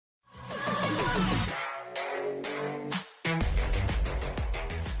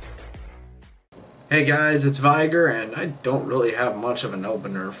Hey guys, it's Viger, and I don't really have much of an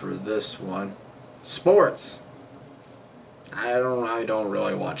opener for this one. Sports. I don't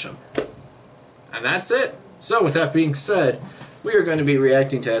really watch them. And that's it. So with that being said, we are going to be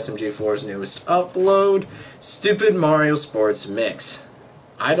reacting to SMG4's newest upload, Stupid Mario Sports Mix.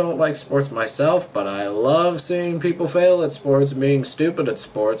 I don't like sports myself, but I love seeing people fail at sports and being stupid at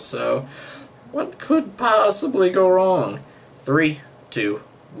sports, so what could possibly go wrong? 3, 2,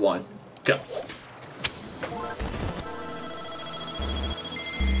 1, go.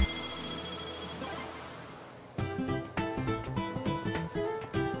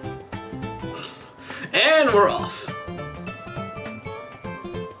 And we're off.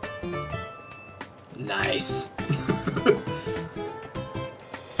 Nice.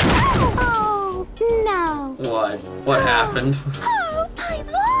 Oh, no. What? What happened? Oh, I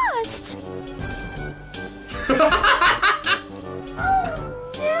lost. Oh,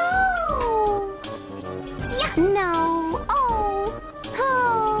 no. Yeah, no. Oh.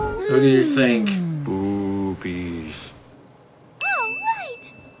 Oh. Who do you think? Boobies. Oh, right.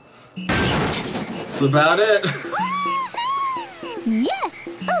 That's about it. Yes,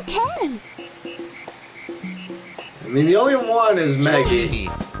 okay. I mean, the only one is Maggie.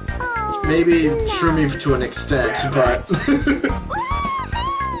 Oh, Maybe no. Shroomy to an extent, but...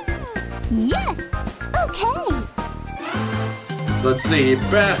 Yes, okay. So let's see,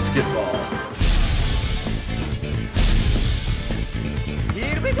 basketball.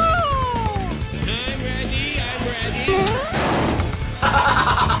 Here we go! I'm ready, I'm ready.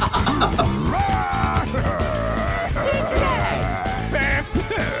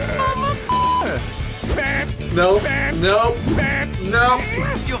 Nope, nope, nope.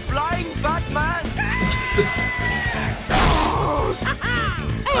 You flying Batman!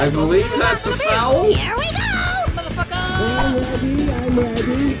 I believe that's a foul. Here we go! I'm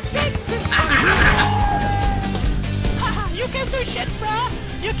ready. You can do shit, bro!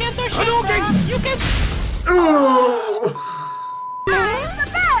 You can do shit, bro! You can... Ooh. I'm the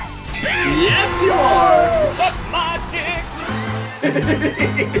best! Yes, you are. Suck my dick!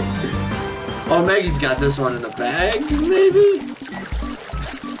 Oh, Maggie's got this one in the bag, maybe?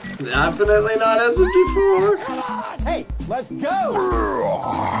 Definitely not SMG4. Hey, let's go!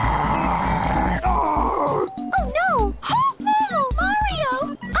 Oh no! Oh no!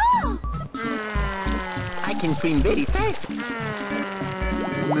 Mario! Oh! I can swim very fast.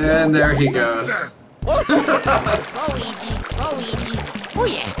 And there he goes. Go easy, go easy. Oh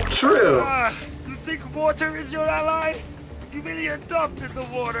yeah. True. You think water is your ally? You merely adopted the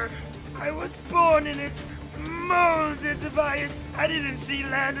water. I was born in it, molded by it. I didn't see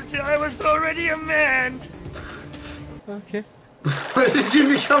land until I was already a man. Okay. When did you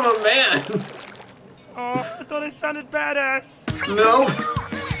become a man? Oh, I thought I sounded badass. No.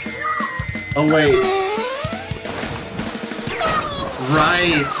 Oh, wait.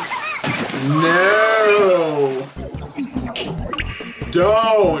 Right. No.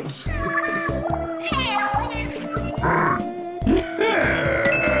 Don't.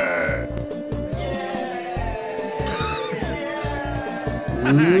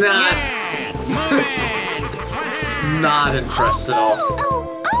 Not impressed at all.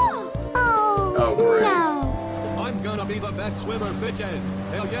 Oh, great. No. I'm gonna be the best swimmer, bitches.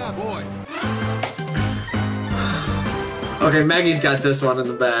 Hell yeah, boy. Okay, Maggie's got this one in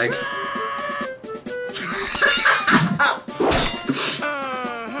the bag.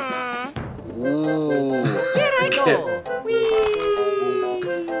 Here I go!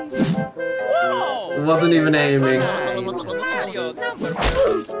 It wasn't even aiming. Mario, number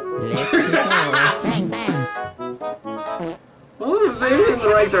 2! Bang, bang. Well, it was aiming in the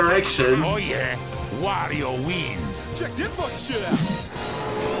right direction. Oh yeah, Wario wins. Check this fucking shit out.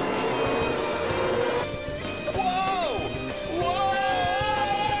 Whoa!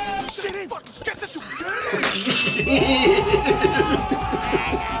 Whoa! Shit, fucking get this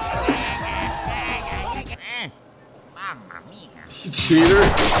Mamma mia. You cheater.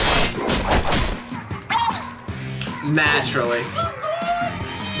 Naturally.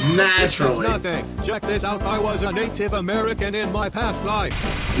 Naturally. nothing. Check this out. I was a Native American in my past life.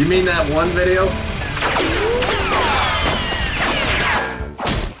 You mean that one video?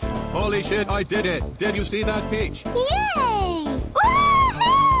 Holy shit, I did it. Did you see that, Peach? Yay!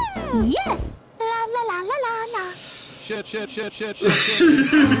 Woohoo! Yes! La la la la la la. Shit.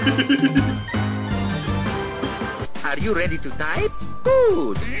 Are you ready to type?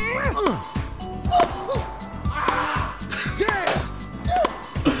 Good.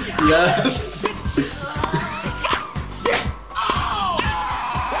 Yes.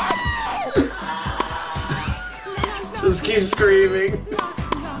 Just keep screaming.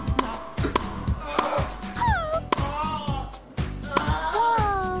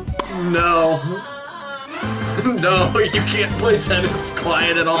 No. No, you can't play tennis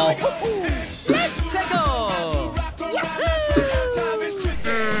quiet at all. Let's go!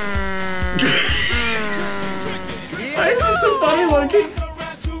 Why is it so funny looking?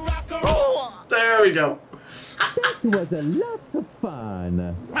 There we go. Was a lot of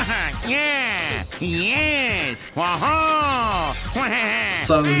fun. Yeah! Yes! Wahoo!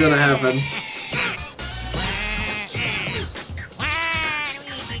 Something's gonna happen.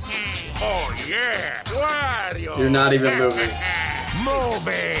 Oh yeah! Wario! You're not even moving. Move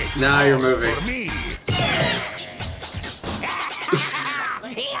it! Now you're moving. For me!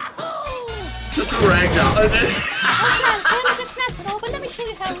 Just ragdoll. Okay, I'm just messing over. Let me show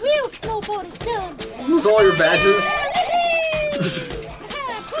you how real snowboarding's done. Those all your badges?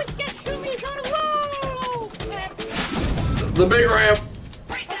 Push get shoomies on the road. The big ramp.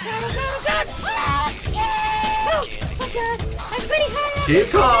 I'm pretty high. Keep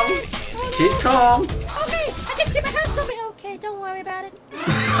calm. Keep calm. Okay, I can see my hands over here. Okay, don't worry about it.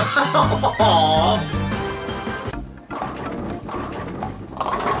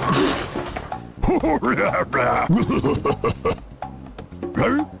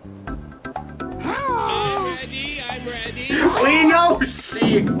 I'm ready. We know,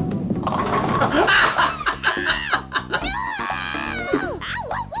 Steve.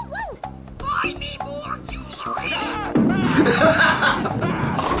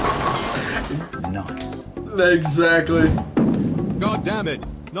 Exactly. God damn it!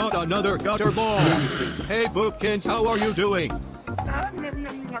 Not another gutter ball. Hey, Boopkins, how are you doing?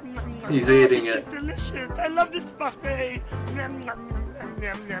 He's eating This it. is delicious. I love this buffet. Nom, nom, nom, nom,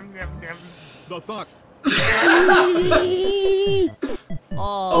 nom, nom, nom, nom. The fuck?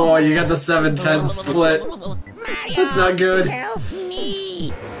 Oh, you got the 7-10 split. That's not good.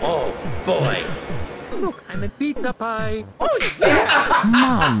 Oh boy! Look, I'm a pizza pie!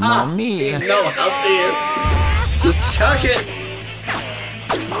 Mamma mia. No, up to you. Just chuck it.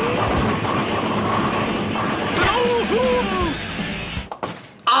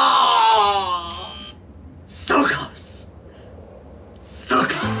 Oh! So close. So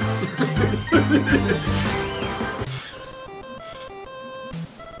close.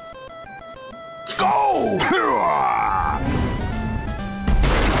 Go!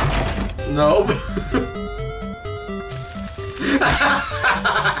 Nope.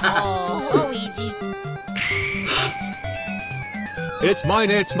 It's mine,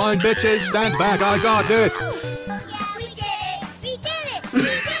 bitches. Stand back, I got this. Yeah, we did it. We did it. We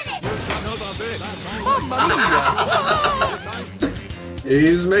did it.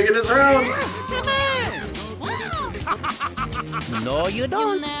 He's making his rounds. No, you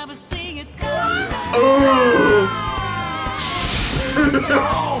don't. Oh!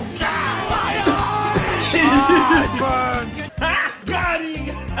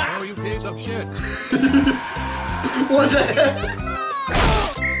 Oh, you piece of shit. What the heck?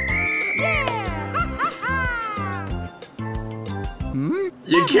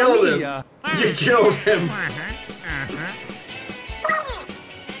 You killed him. You killed him.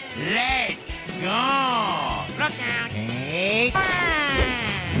 Let's go! Look out! Hey!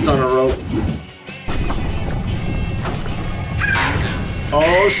 It's on a rope.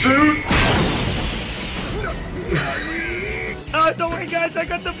 Oh, shoot! Oh, don't worry, guys. I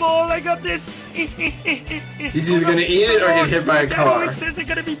got the ball. I got this. He's either gonna eat it or get hit by a Dad car. always says I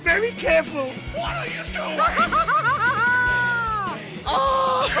gotta be very careful. What are you doing?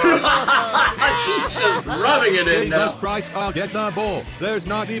 He's just rubbing it in now. Jesus Christ, I'll get the ball. There's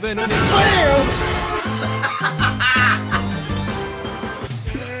not even any...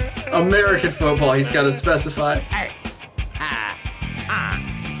 American football, he's got to specify.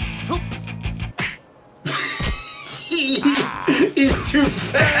 He's too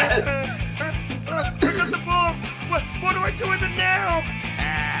fat. I got the ball. What do I do with it now?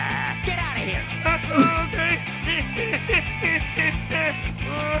 Get out of here! Okay.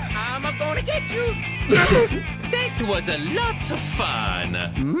 I'm gonna get you! That was a lots of fun!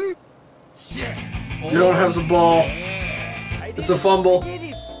 You don't have the ball. It's a fumble.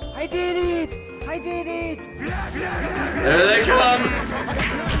 I did it! I did it! There they come.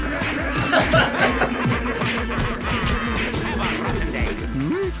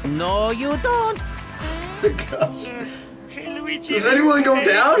 No, you don't! Gosh. Hey, Luigi. Does anyone go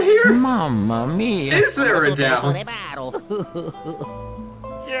down here? Mamma mia. Is there a down?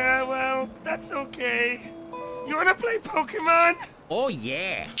 Yeah, well, that's okay. You wanna play Pokemon? Oh,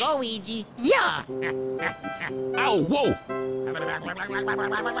 yeah. Go, Ouija. Yeah. Ow, whoa!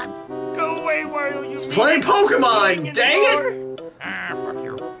 Go away, Wario, you Play Pokemon! Dang it! Fuck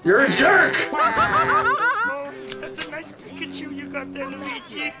you. You're a jerk! Oh, that's a nice Pikachu you got there,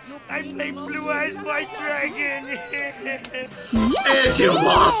 Luigi. I play Blue Eyes White Dragon. And you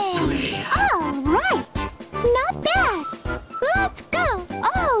lost me! All right. Not bad. Let's go.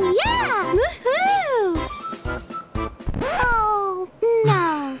 Oh, yeah. Woohoo. Oh,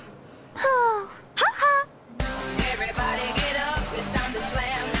 no. Oh, ha ha.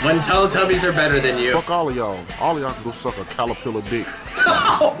 When Teletubbies are better than you. Fuck all of y'all. All of y'all can go suck a caterpillar dick.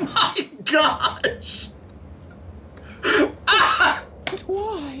 Oh my gosh! Ah!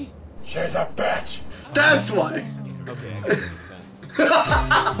 Why? She's a bitch. That's why. Okay,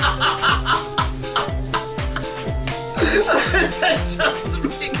 That does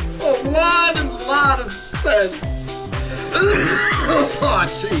make a lot of sense. Oh,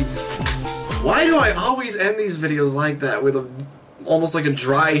 jeez. Why do I always end these videos like that with almost like a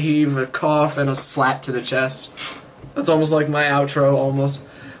dry heave, a cough, and a slap to the chest? That's almost like my outro, almost.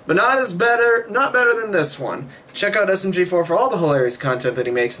 But not better than this one. Check out SMG4 for all the hilarious content that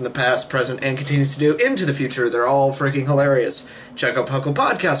he makes in the past, present, and continues to do into the future. They're all freaking hilarious. Check out Puckle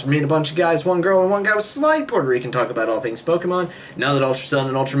Podcast, where me and a bunch of guys, one girl and one guy with slight Puerto Rican, talk about all things Pokemon. Now that Ultra Sun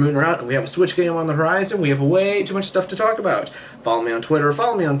and Ultra Moon are out and we have a Switch game on the horizon, we have way too much stuff to talk about. Follow me on Twitter,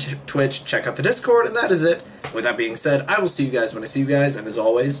 follow me on Twitch, check out the Discord, and that is it. With that being said, I will see you guys when I see you guys, and as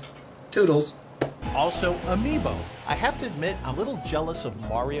always, toodles. Also, Amiibo. I have to admit, I'm a little jealous of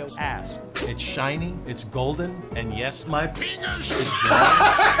Mario's ass. It's shiny, it's golden, and yes, my penis is glowing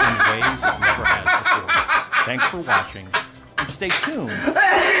in ways it never has before. Thanks for watching, and stay tuned.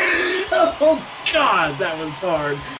 Oh god, that was hard.